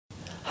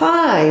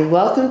Hi,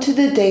 welcome to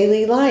the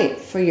Daily Light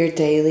for your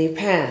daily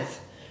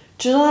path.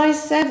 July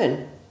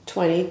 7,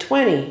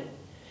 2020.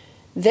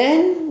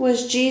 Then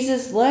was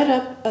Jesus led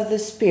up of the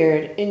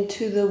Spirit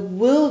into the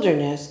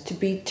wilderness to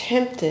be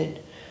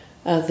tempted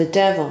of the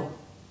devil.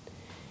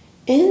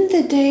 In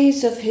the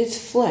days of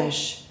his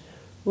flesh,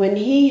 when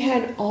he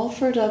had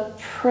offered up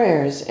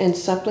prayers and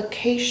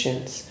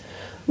supplications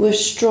with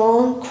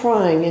strong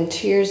crying and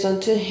tears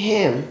unto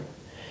him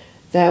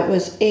that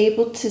was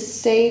able to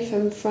save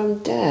him from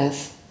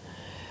death,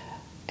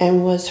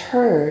 and was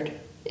heard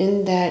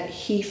in that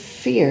he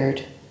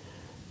feared,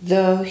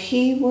 though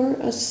he were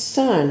a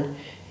son,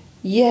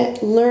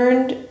 yet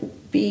learned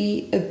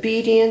be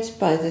obedience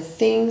by the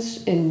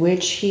things in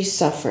which he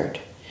suffered.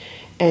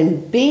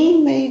 And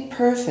being made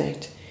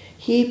perfect,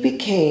 he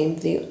became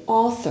the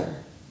author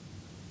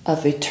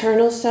of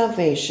eternal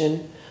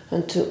salvation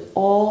unto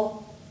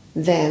all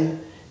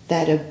them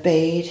that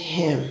obeyed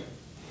him.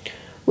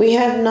 We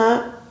have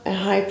not a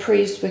high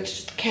priest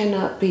which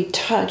cannot be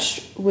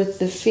touched with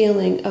the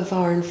feeling of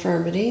our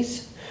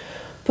infirmities,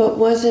 but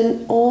was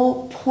in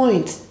all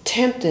points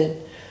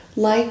tempted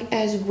like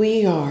as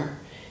we are,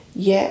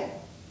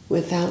 yet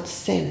without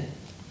sin.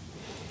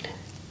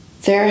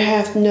 There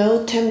hath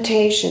no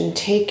temptation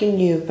taken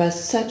you, but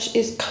such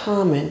is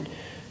common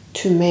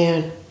to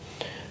man.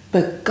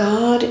 But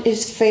God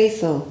is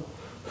faithful,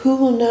 who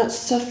will not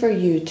suffer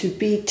you to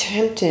be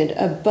tempted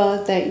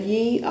above that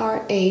ye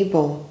are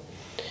able,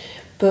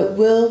 but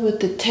will with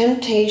the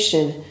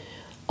temptation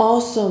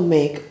also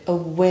make a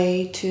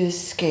way to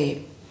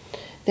escape,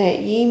 that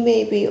ye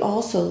may be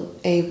also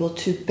able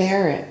to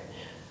bear it.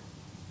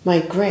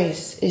 My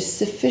grace is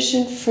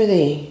sufficient for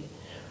thee,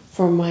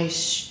 for my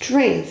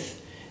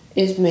strength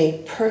is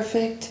made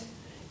perfect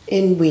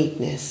in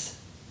weakness.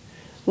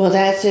 Well,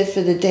 that's it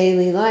for the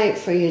Daily Light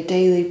for your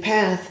daily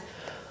path.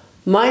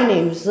 My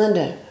name is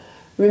Linda.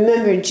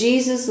 Remember,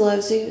 Jesus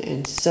loves you,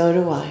 and so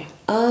do I.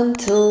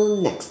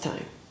 Until next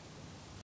time.